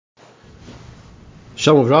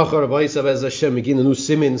Shalom Vracha, Rabbi Yisrael Bez Hashem, begin a new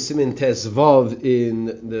Simin Tes Vav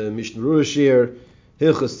in the Mishnah Berurah Shir,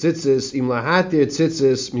 Hilchos Tzitzis, Im Lahatir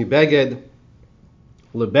Tzitzis, Mi Beged,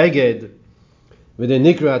 Lebeged, with a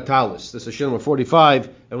Nikra Talis. This is Shir number 45,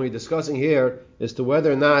 and what we're discussing here is to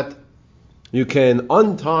whether or not you can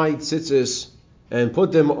untie tzitzis and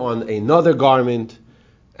put them on another garment,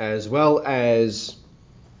 as well as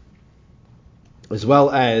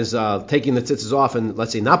taking the tzitzis off and,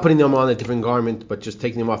 let's say, not putting them on a different garment, but just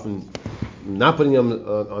taking them off and not putting them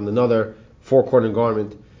on another four-corner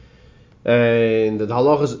garment. And the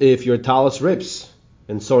halach is, if your talis rips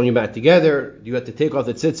and sewing it back together, you have to take off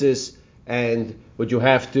the tzitzis, and would you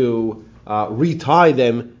have to retie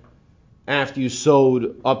them after you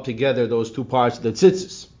sewed up together those two parts of the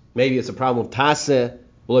tzitzis? Maybe it's a problem of taseh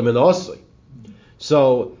ulemenosoi.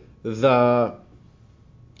 So the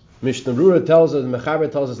Mishnah Berurah tells us, the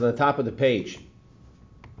Mechaber tells us on the top of the page,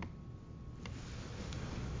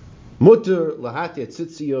 Mutter lahatir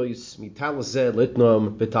tzitziyos mitalas zeh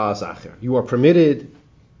litnom b'talas acher. You are permitted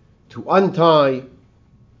to untie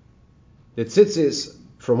the tzitzis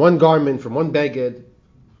from one garment, from one beged,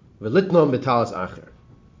 v'litnom b'talas acher.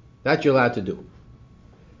 That you're allowed to do.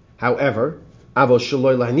 However, avol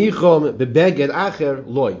shaloi lahnichom b'beged acher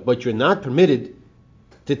loy. But you're not permitted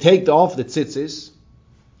to take off the tzitzis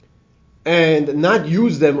and not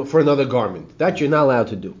use them for another garment. That you're not allowed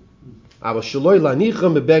to do. You're not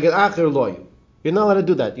allowed to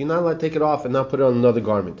do that. You're not allowed to take it off and not put it on another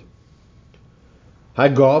garment.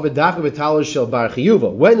 When are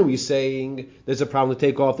we saying there's a problem to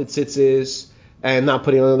take off the tzitzis and not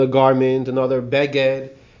putting on another garment, another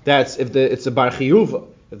beged? That's if it's a bar chiyuva,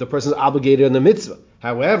 if the person is obligated on the mitzvah.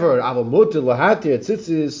 However,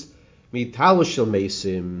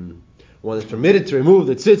 one is permitted to remove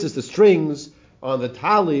the tzitzis, the strings, on the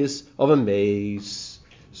talis of a mace.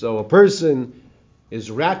 So a person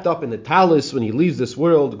is wrapped up in the talis when he leaves this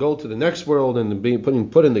world, go to the next world, and being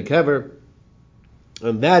put in the kever.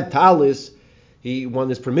 And that talis,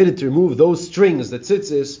 one is permitted to remove those strings, the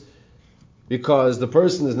tzitzis, because the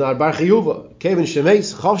person is not bar chiyuva. Kevin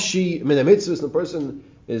shemeis chavshi min mitzvahs. The person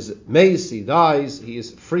is mace, he dies, he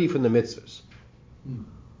is free from the mitzvahs.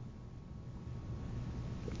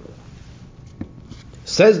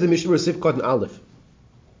 Says the Mishnah Berurah Sifkot and Aleph,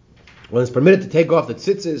 when it's permitted to take off the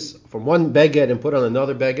tzitzis from one beged and put on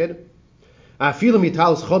another beged,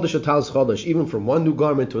 even from one new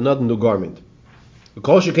garment to another new garment.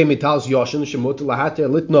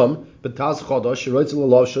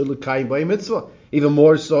 Even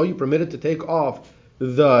more so, you're permitted to take off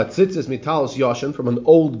the tzitzis mitalos yashin from an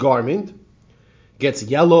old garment, gets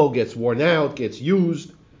yellow, gets worn out, gets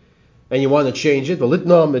used, and you want to change it. But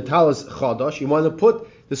litnam metalis chadash, you want to put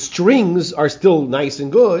the strings are still nice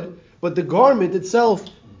and good, but the garment itself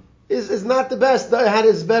is not the best. It had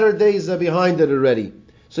its better days behind it already.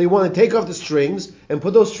 So you want to take off the strings and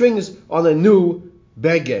put those strings on a new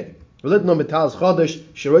beged. Litnam metalis chadash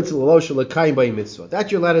sheroitz l'losh l'kayim by mitzvah.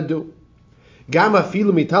 That you're allowed to do. Gamma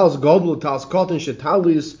filu metalis gold l'talis cotton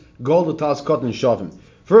shetalis gold l'talis cotton shavim.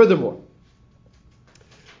 Furthermore,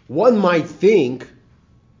 one might think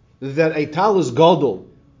that a talis gadol,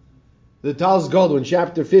 the talis gadol in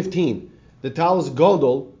chapter 15, the talis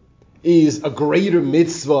gadol is a greater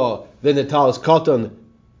mitzvah than the talis katan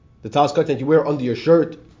that you wear under your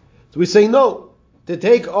shirt. So we say no. To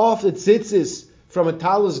take off the tzitzis from a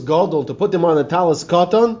talis gadol, to put them on a talis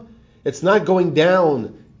katan, it's not going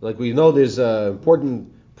down. Like we know there's an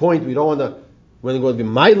important point, we don't want to, when you're going to be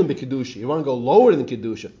mailim b'kedusha, you want to go lower than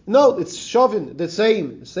kedusha. No, it's shavin, the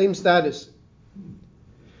same status.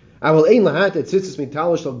 But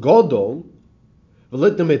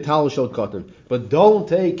don't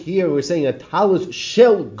take here, we're saying a talis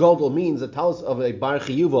shel gadol means a talis of a bar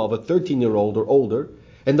chiyuva, of a 13-year-old or older,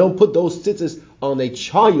 and don't put those tzitzis on a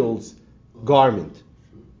child's garment.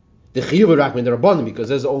 The chiyuva rakmin derabanan, because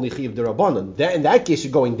there's only chiyuv derabanan. In that case,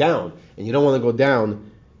 you're going down, and you don't want to go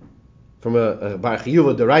down from a bar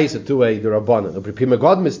chiyuva deraisa to a derabanan.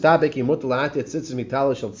 Primogadim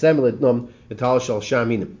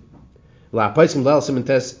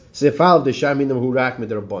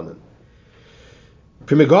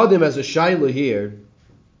as a shaila here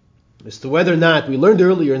as to whether or not, we learned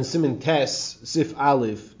earlier in Siman Tes Sif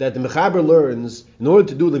Aleph that the Mechaber learns in order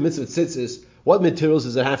to do the mitzvah tzitzis, what materials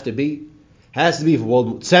does it have to be? Has to be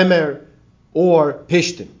wool, tzemer, or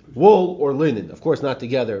pishtim, wool or linen. Of course, not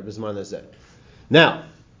together. Now,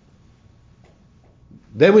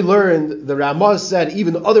 then we learned the Ramah said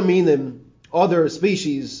even other minim, other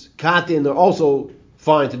species, katin, are also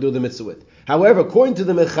fine to do the mitzvah with. However, according to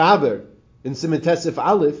the Mechaber in Siman Tes Sif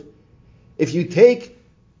Aleph, if you take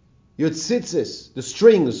your tzitzis, the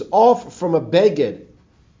strings, off from a beged,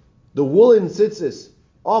 the woolen tzitzis,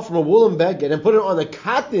 off from a woolen beged, and put it on a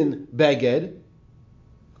cotton beged,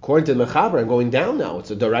 according to the Mechaber, I'm going down now. It's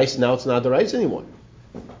a derais, now it's not a derais anymore.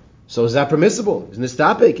 So is that permissible? Is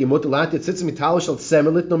nistapek?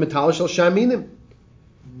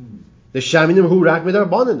 The shaminim who rak with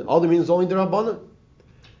Rabbanan. All the means only the Rabbanan.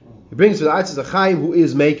 He brings to the Atzis a Chaim who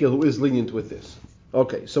is Mekel, who is lenient with this.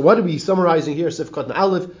 Okay, so what are we summarizing here? Sifkat and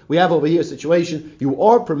Aleph. We have over here a situation. You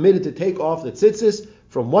are permitted to take off the tzitzis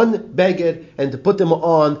from one beged and to put them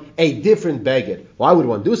on a different beged. Why would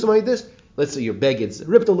one do something like this? Let's say your beged's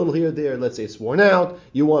ripped a little here or there. Let's say it's worn out.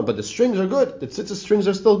 But the strings are good. The tzitzis strings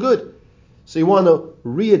are still good. So you want to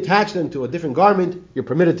reattach them to a different garment. You're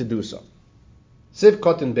permitted to do so.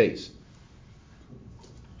 Sifkat and Beis.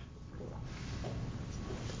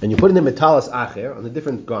 And you put in the metalas acher on a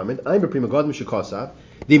different garment. I'm a prima god mishikosav.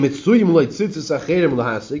 The mitzuyim loy tzitzis acherim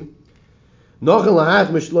lahasig. Nochen lahach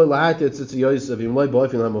mishloy lahater tzitzis yosev im loy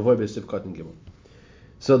boifin lamavoy b'sif cotton gimel.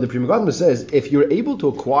 So the prima god says, if you're able to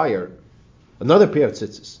acquire another pair of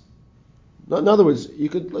tzitzis, in other words, you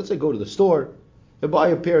could, let's say, go to the store and buy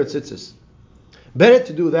a pair of tzitzis. Better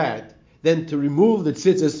to do that than to remove the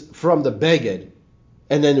tzitzis from the beged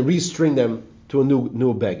and then restring them to a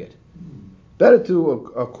new beged. Better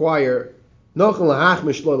to acquire better to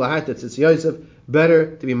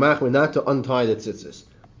be machmir, not to untie the tzitzis.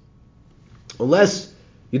 Unless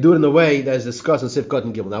you do it in a way that is discussed in Sifkat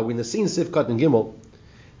and Gimel. Now, when you see in Sifkat and Gimel,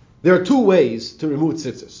 there are two ways to remove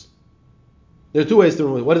tzitzis. There are two ways to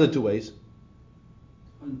remove. What are the two ways?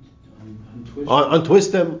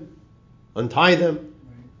 Untwist them, untie them. Right.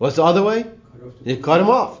 What's the other way? You cut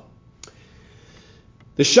them off.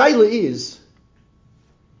 The shaila is,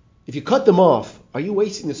 if you cut them off, are you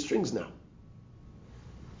wasting the strings now?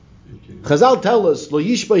 Chazal tell us, Lo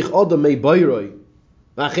yishbeich adam mei bayroi,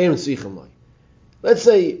 v'achem tzichem loi. Let's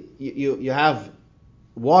say you have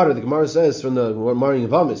water, the Gemara says from the Maring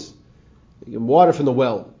Vamis, water from the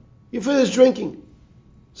well. You finish drinking,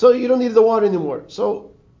 so you don't need the water anymore.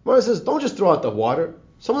 So Gemara says, don't just throw out the water.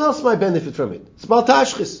 Someone else might benefit from it. It's Baal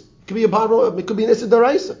Tashchis. It could be it could be an Issa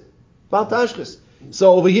Daraisa. Baal Tashchis.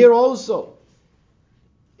 So over here also,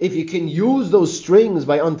 if you can use those strings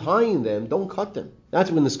by untying them, don't cut them.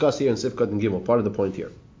 That's what we discuss here in Sifkat and Gimel, part of the point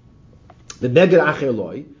here. The Beged Acher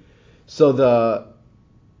Loi. So the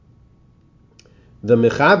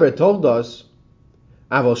Mechaber told us,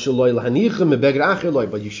 Aval Shaloi Lahanichem Beged Acher Loi,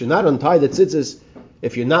 but you should not untie the tzitzis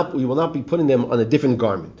if you will not be putting them on a different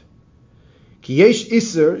garment. Ki yesh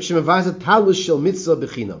iser shemavazet talus shel mitzvah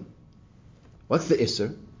bechinam. What's the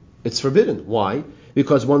iser? It's forbidden. Why?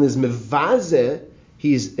 Because one is mevazeh.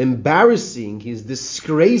 He's embarrassing, he's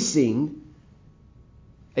disgracing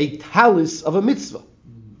a talus of a mitzvah.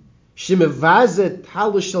 Shemevazet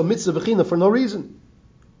talus shel mitzvah b'china for no reason.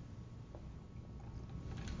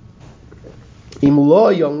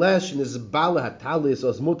 Unless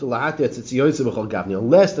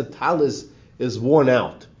the talus is worn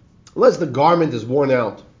out. Unless the garment is worn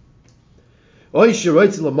out. Or unless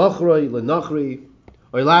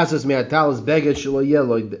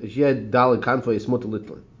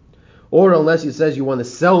he says you want to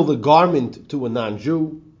sell the garment to a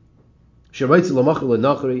non-Jew, so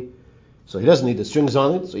he doesn't need the strings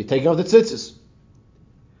on it, so you take off the tzitzis.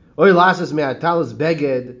 Or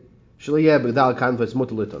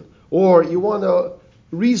you want to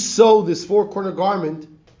re-sew this four-corner garment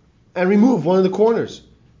and remove one of the corners.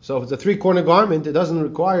 So if it's a three-corner garment, it doesn't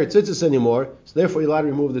require tzitzis anymore, so therefore you're allowed to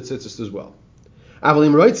remove the tzitzis as well. Now what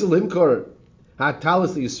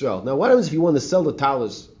happens if you want to sell the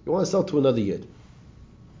talus? You want to sell to another yid.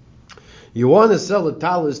 You want to sell the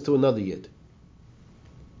talus to another yid.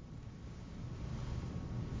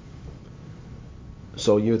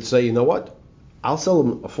 So you would say, you know what? I'll sell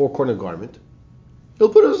him a four-corner garment. He'll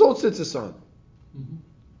put his own tzitzis on. Mm-hmm.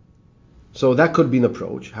 So that could be an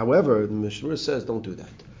approach. However, the Mishnah says don't do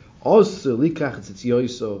that. Also, likach tzitz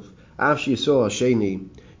Yosef, afshi yisol hasheni.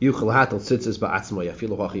 It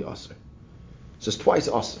says twice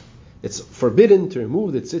asr. It's forbidden to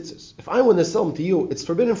remove the tzitzis. If I want to sell them to you, it's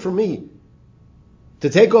forbidden for me to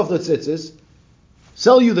take off the tzitzis,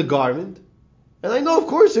 sell you the garment, and I know of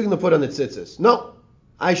course you're going to put on the tzitzis. No,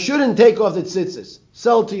 I shouldn't take off the tzitzis.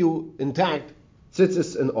 Sell to you intact,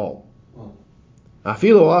 tzitzis and all.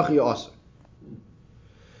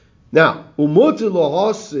 Now,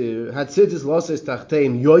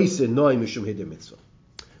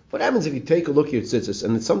 what happens if you take a look at your tzitzis,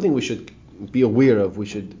 and it's something we should be aware of, we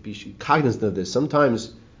should be cognizant of this.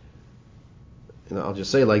 Sometimes, I'll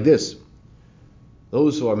just say it like this,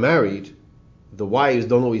 those who are married, the wives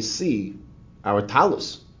don't always see our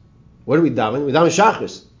talus. What are we davening? We daven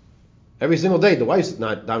shachris. Every single day. The wife's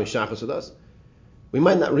not davening shachris with us. We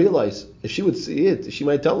might not realize. If she would see it, she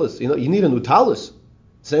might tell us, you need a new talus.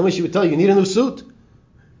 Same way she would tell you need a new suit.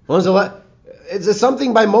 It's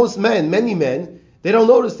something by most men, many men, they don't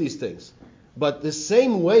notice these things. But the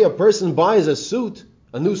same way a person buys a suit,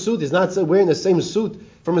 a new suit, is not wearing the same suit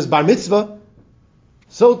from his bar mitzvah,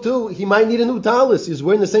 so too, he might need a new talus. He's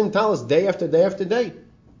wearing the same talus day after day after day.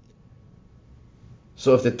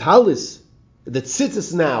 So if the talus, the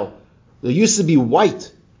tzitzis now, that used to be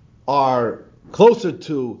white, are closer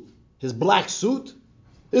to his black suit,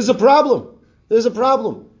 there's a problem. There's a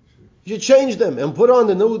problem. You should change them and put on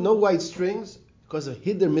the no white strings because of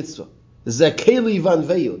Hiddur mitzvah. Zekeli van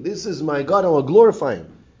veil. This is my God, I will glorify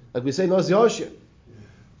him. Like we say, Nos Yoshia.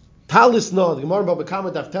 Talis no, the Gemara Baba Kama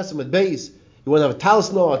Daf Testament base. You want to have a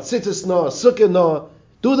talis no, a tzitzis no, a sukkah no.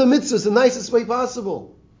 Do the mitzvahs the nicest way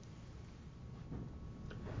possible.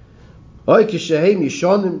 Oy kishehem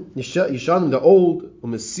yishanim, the old,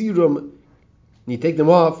 umesirum, you take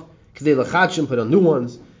them off, k'dei lachachim, put on new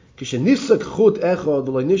ones. Kishenifsak chut echad,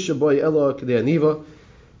 lo nisha boy ela k'dei aniva.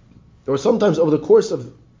 Or sometimes over the course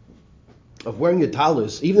of wearing your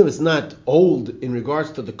talis, even if it's not old in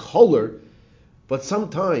regards to the color, but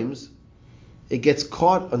sometimes it gets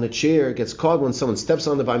caught on the chair, it gets caught when someone steps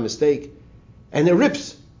on it by mistake, and it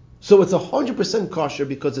rips. So it's 100% kosher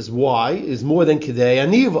because its Y is more than Kidei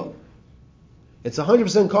Aniva. It's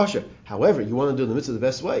 100% kosher. However, you want to do the mitzvah the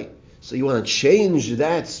best way. So you want to change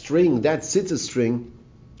that string, that tzitzis string.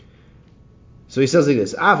 So he says like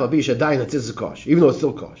this, Ava bisha dayin tzitzis kosher, even though it's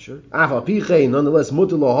still kosher. Ava pichei, nonetheless,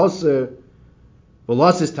 mutar lo haser,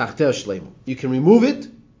 v'lasis tachter shleimo. You can remove it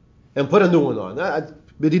and put a new one on. I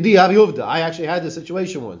actually had this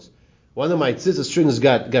situation once. One of my tzitzis strings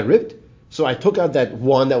got ripped, so I took out that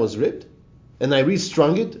one that was ripped, and I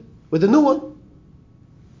restrung it with a new one.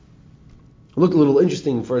 It looked a little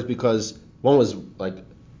interesting first because one was like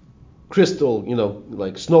crystal,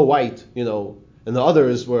 like snow white, and the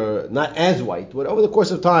others were not as white. But over the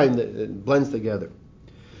course of time, it blends together.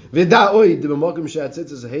 In the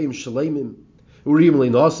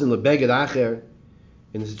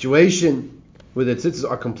situation where the tzitzis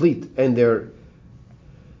are complete and they're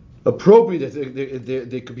appropriate,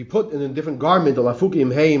 they could be put in a different garment, as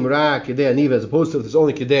opposed to if there's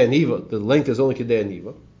only kedei aniva, the length is only kedei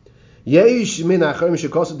aniva. Yesh min acharim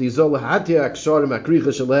shekosed dizol hatir aksharim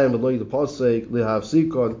akricha shalem v'lo yidapasek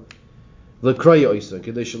lihavsikon l'kraya oisan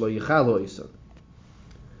kedei shelo yichal oisan.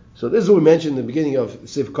 So this is what we mentioned in the beginning of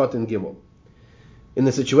Sif Katan Gimel. In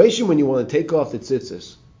the situation when you want to take off the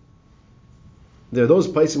tzitzis, there are those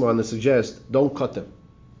places that suggest don't cut them.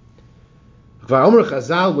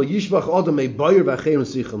 Chazal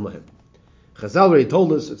already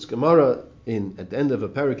told us, it's Gemara at the end of a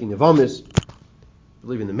parak in Yevamis, I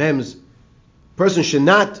believe in the Mems, person should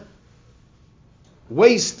not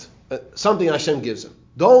waste something Hashem gives him.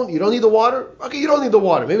 You don't need the water? Okay, you don't need the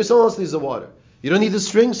water. Maybe someone else needs the water. You don't need the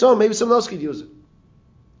string? So maybe someone else could use it.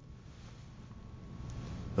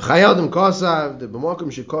 And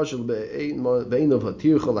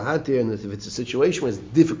if it's a situation where it's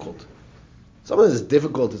difficult, sometimes it's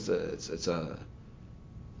difficult, it's a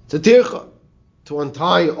tircha to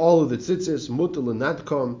untie all of the tzitzis, mutal and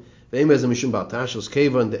natkom. So the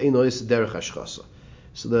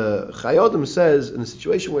Chayodim says, in a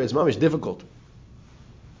situation where it's mamish difficult,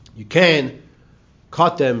 you can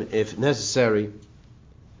cut them if necessary,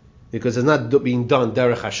 because it's not being done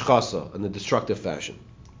derech hashchasa in a destructive fashion.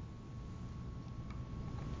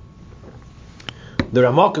 The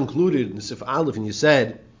Ramah concluded in the Sif Aleph, and you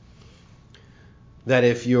said that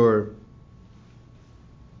if you're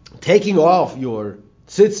taking off your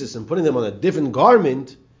tzitzis and putting them on a different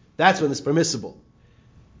garment, that's when it's permissible.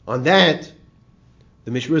 On that,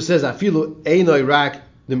 the Mishmur says, "Afilu einoi rak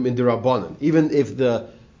midirabanan." Even if the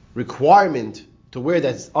requirement to wear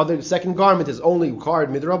that other second garment is only required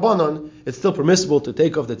midirabanan, it's still permissible to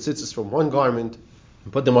take off the tzitzis from one garment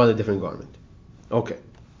and put them on a different garment. Okay.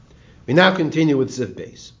 We now continue with Sif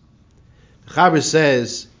Beis. The Chaber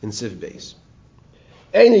says in Sif Beis,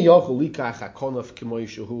 "Eine yochel likach hakonof k'moy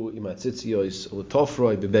shehu im hatzitzios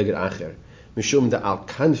u'tofroi bebeged acher mishum da al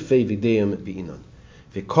kanfei videim bi'inon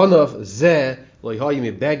v'konof zeh lo yhoyi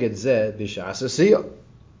mebeged zeh b'shas asiyah."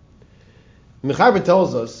 The Chaber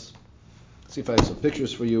tells us, let's see if I have some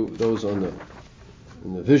pictures for you, those in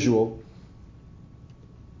the visual.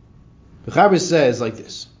 The Chaber says like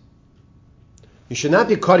this: you should not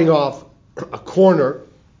be cutting off a corner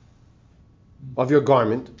of your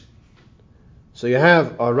garment. So you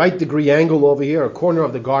have a right degree angle over here, a corner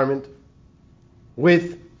of the garment,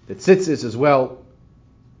 with the tzitzis as well.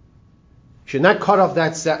 You should not cut off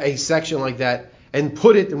a section like that and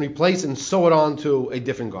put it and replace it and sew it onto a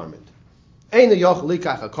different garment. And you should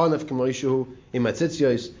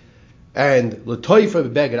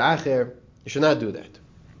not do that.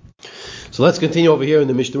 So let's continue over here in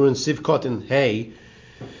the Mishnah in Sivkot and Hay.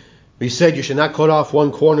 We said you should not cut off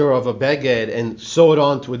one corner of a beged and sew it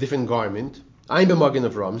onto a different garment. I'm b'Magen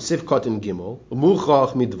Avram, Sivkot and Gimel,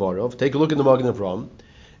 Muchach midvarov. Take a look in the Magen Avram,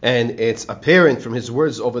 and it's apparent from his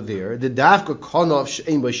words over there. The dafka konof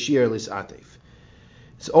she'ein b'shir lis'atev.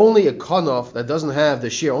 It's only a konof that doesn't have the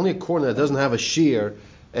shear, only a corner that doesn't have a shear,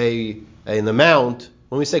 an amount.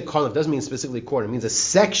 When we say konof, it doesn't mean specifically a corner. It means a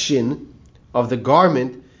section of the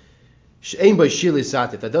garment she'ein b'shir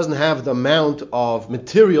lis'atev that doesn't have the amount of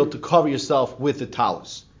material to cover yourself with the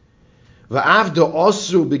talus. Va'avdo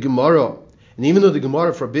osru b'gemara. And even though the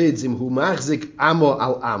Gemara forbids him who machzik amo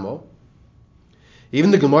al amo,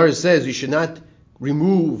 even the Gemara says you should not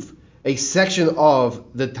remove a section of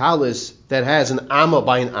the talus that has an amma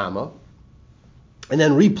by an amma, and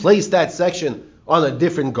then replace that section on a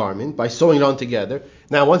different garment by sewing it on together.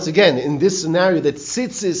 Now, once again, in this scenario, that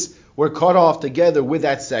tzitzis were cut off together with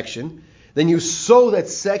that section, then you sew that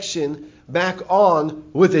section back on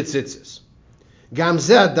with its tzitzis. It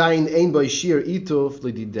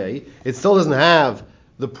still doesn't have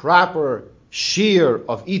the proper shear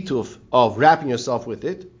of ituf, of wrapping yourself with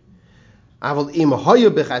it. But if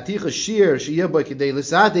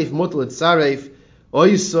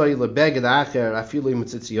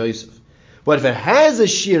it has a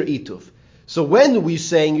shear ituf, so when are we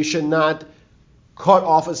saying you should not cut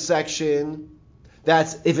off a section?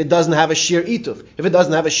 That's if it doesn't have a shear ituf, if it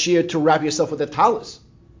doesn't have a shear to wrap yourself with a talus.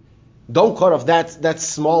 Don't cut off that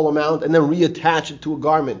small amount and then reattach it to a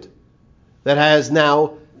garment that has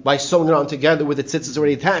now, by sewing it on together with the tzitzis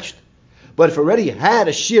already attached. But if it already had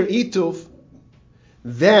a sheer ituf,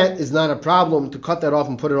 that is not a problem to cut that off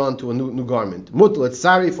and put it onto a new garment. However, the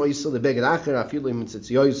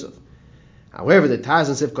Taz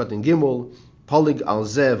and Sivkot and Gimel, Polig al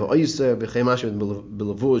Zev, Oyser, B'chemash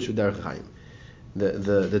B'levush, V'derech Chaim.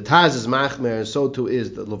 The Taz is Machmer, and so too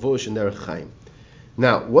is the Levush and Derech Chaim.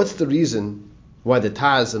 Now, what's the reason why the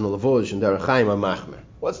Taz and the Levush and Derech Chaim are Machmer?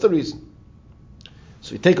 What's the reason?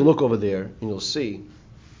 So you take a look over there, and you'll see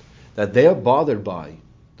that they are bothered by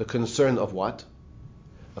the concern of what?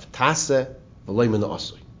 Of Taseh v'lo min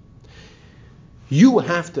asui. You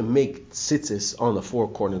have to make tzitzis on the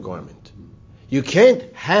four-corner garment. You can't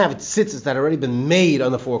have tzitzis that have already been made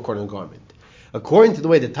on the four-corner garment. According to the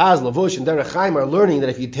way the Taz, Levush, and Derech Chaim are learning, that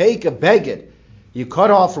if you take a beged, you cut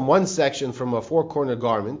off from one section from a four-corner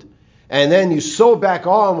garment, and then you sew back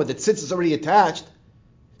on with the tzitzis already attached,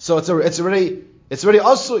 so it's already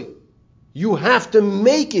asui. You have to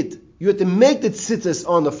make it. You have to make the tzitzis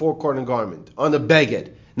on the four-corner garment, on the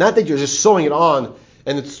beged. Not that you're just sewing it on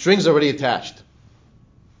and the string's already attached.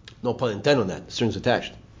 No pun intended on that. The string's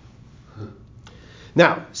attached.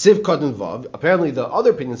 Now, Sivkot and Vav, apparently the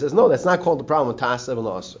other opinion says, no, that's not called the problem with Taseh and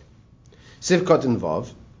Asui. Sivkot and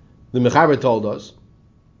Vav, the Mechaber told us,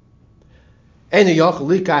 with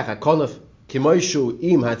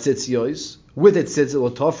its tzitzis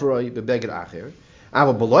l'tofroi bebeged acher.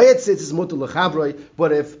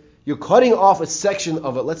 But if you're cutting off a section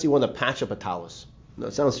of it, let's say you want to patch up a talus. Now,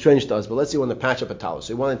 it sounds strange to us, but let's say you want to patch up a talus.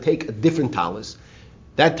 So you want to take a different talus.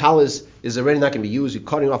 That talus is already not going to be used. You're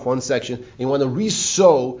cutting off one section, and you want to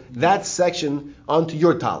re-sew that section onto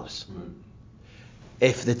your talus.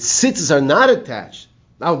 If the tzitzis are not attached,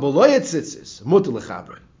 now below tzitzis, mutar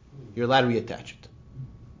lechaber, you're allowed to reattach it.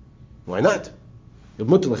 Why not? You're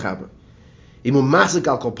mutar lechaber. Imu masik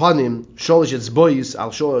al kopanim sholish etzbois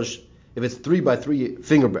al sholish. If it's 3 by 3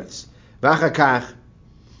 finger breadths, v'achakach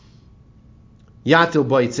yatil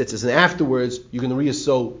boy tzitzis, and afterwards you're going to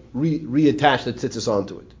reattach the tzitzis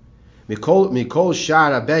onto it. Mikol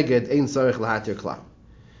shara beged ein tzarich lahatir klam.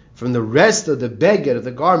 From the rest of the beged of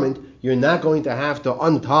the garment, you're not going to have to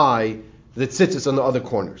untie the tzitzis on the other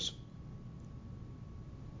corners.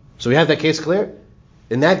 So we have that case clear?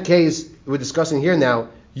 In that case, we're discussing here now,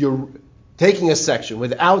 you're taking a section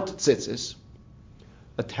without tzitzis,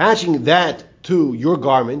 attaching that to your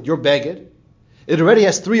garment, your beged. It already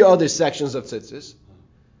has 3 other sections of tzitzis.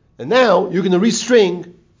 And now you're going to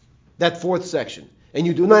restring that 4th section. And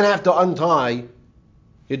you do not have to untie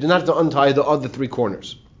the other 3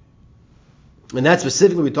 corners. And that's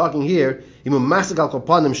specifically we're talking here, if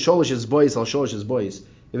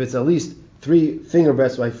it's at least 3 finger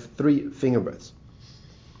breadths by 3 finger breadths.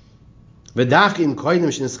 It's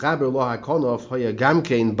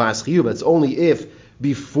only if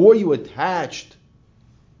before you attached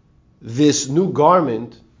this new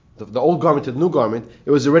garment, the old garment to the new garment,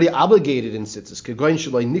 it was already obligated in tzitzis.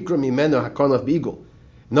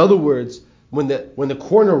 In other words, when the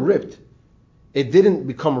corner ripped, it didn't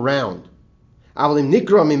become round. But now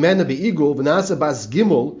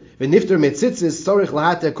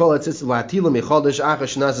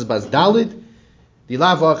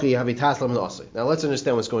let's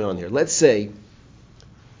understand what's going on here. Let's say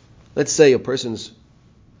a person's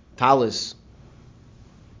talis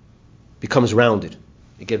becomes rounded.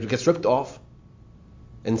 It gets ripped off,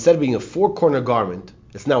 and instead of being a 4-corner garment,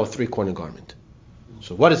 it's now a 3-corner garment.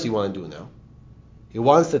 So what does he want to do now? He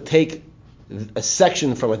wants to take a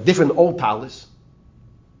section from a different old talis,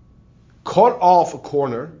 cut off a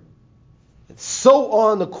corner, and sew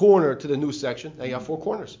on the corner to the new section. Now you have 4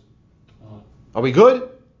 corners. Are we good?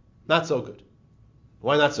 Not so good.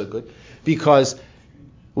 Why not so good? Because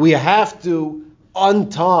we have to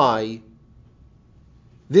untie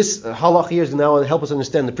this halach here is now to help us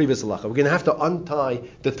understand the previous halacha. We're going to have to untie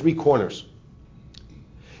the 3 corners.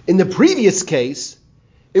 In the previous case,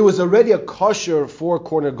 it was already a kosher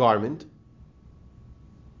 4-corner garment,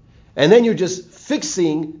 and then you're just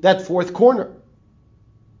fixing that 4th corner.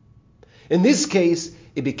 In this case,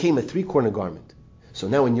 it became a 3-corner garment. So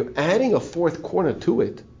now when you're adding a 4th corner to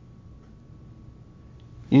it,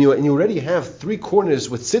 and you already have 3 corners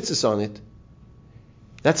with tzitzis on it,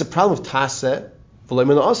 that's a problem of taseh v'lo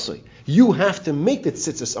min asui. You have to make the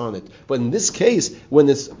tzitzis on it. But in this case, when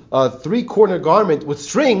it's a 3-corner garment with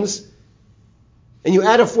strings, and you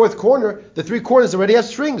add a 4th corner, the 3 corners already have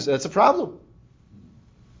strings. That's a problem.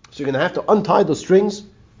 So you're going to have to untie those strings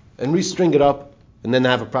and restring it up, and then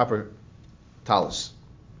have a proper talis.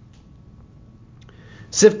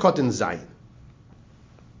 Sivkot and Zayin.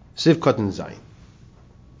 Sivkot and Zayin.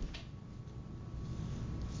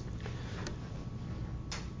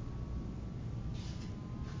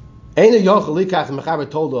 Eina Yochel Likach, the Mechaber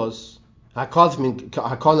told us,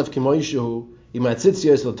 Hakonov Kimoishu,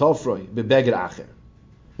 Imatzitzios Latofroi, Bebeged Acher.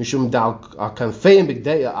 Mishum Dal Kanfeim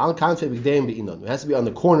Bigdeya, Al Kanfei Bigdeim Beinon. It has to be on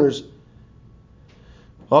the corners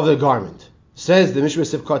of the garment. Says the Mishra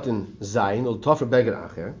Sivkot and Zayin, Latofroi Beged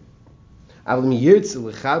Acher. But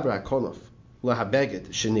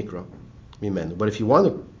if you want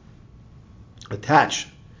to attach,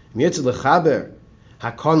 if you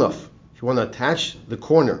want to attach the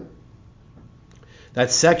corner, that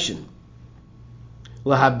section, to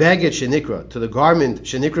the garment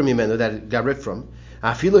that it got ripped from,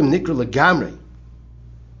 even if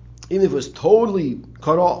it was totally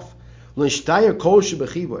cut off,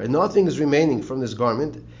 and nothing is remaining from this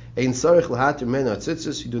garment, you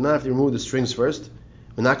do not have to remove the strings first.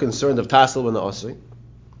 We're not concerned of tassel when the asui.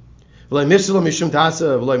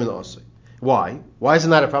 Why? Why is it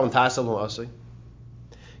not a problem tassel when asui?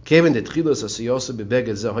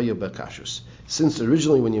 Since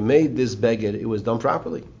originally when you made this beged, it was done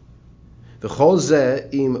properly. It's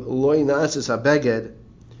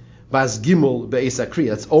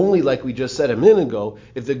only like we just said a minute ago,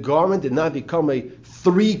 if the garment did not become a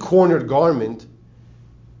 3-cornered garment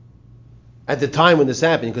at the time when this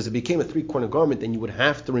happened, because it became a 3-corner garment, then you would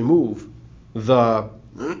have to remove the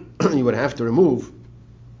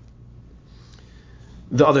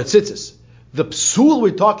other tzitzis. The psul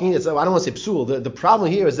we're talking is, I don't want to say psul. The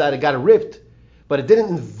problem here is that it got ripped, but it didn't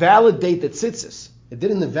invalidate the tzitzis.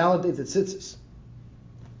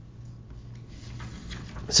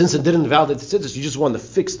 Since it didn't invalidate the tzitzis, you just want to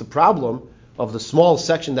fix the problem of the small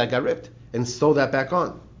section that got ripped and sew that back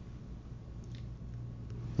on.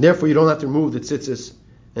 Therefore, you don't have to remove the tzitzis,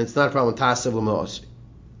 and it's not a problem. Tasev l'ma'asi.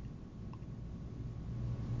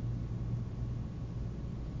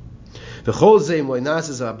 V'chol zeim lo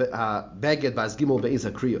inases beged bas gimel be'ez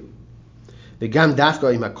hakriya. V'gam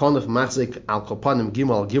dafka im hakonef machzik al kopanim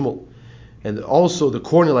gimel al gimel. And also the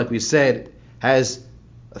corner, like we said, has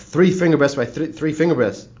a 3 finger breadths by 3 finger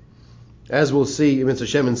breadths, as we'll see in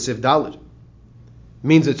Hashem and Siv Dalet.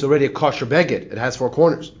 Means it's already a kosher beged. It has 4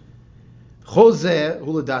 corners. This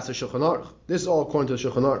is all according to the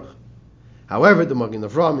Shulchan Aruch. However, the Magen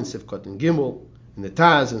Avraham in Sivkot and Gimel, in the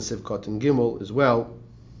Taz and Sivkot and Gimel as well,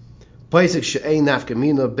 Paisik she'ein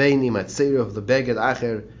nafkamina bein im atzeir of the beged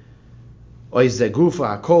acher oy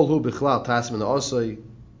zegufa hakol hu bichlal tasmin osoi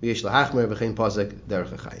v'yesh lahachmer v'chein pasek derech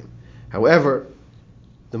hachayim. However,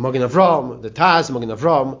 the Magen Avraham, the Taz, Magen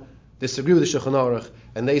Avraham disagree with the Shulchan Aruch,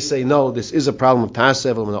 and they say no, this is a problem of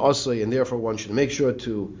tasev and osoi, and therefore one should make sure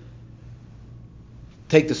to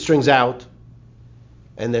take the strings out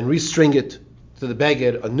and then restring it to the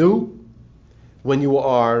beged anew when you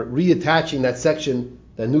are reattaching that section,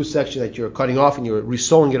 that new section that you're cutting off, and you're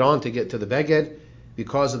resewing it on to get to the beged.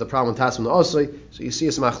 because of the problem with Tasman Osoi. So you see a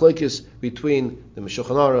machlokes between the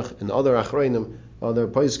Shulchan Aruch and other Achreinim, other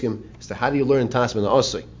Poskim, as to how do you learn Tasman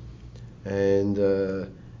Osoi. And it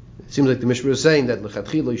seems like the Mishra is saying that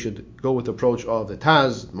l'chatchila you should go with the approach of the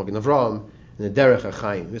Taz, Magen Avraham, and the Derech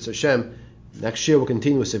HaChaim. Mitzvah Hashem, next year we'll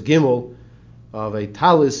continue with Sev Gimel of a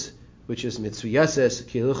talis, which is Mitzvah Yeses,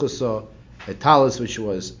 Kilichusa, a talis which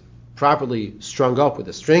was properly strung up with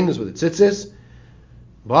the strings, with the tzitzis,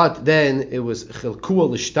 but then it was Chilkua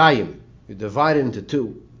L'Shtayim, you divide it into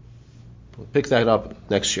two. We'll pick that up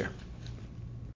next year.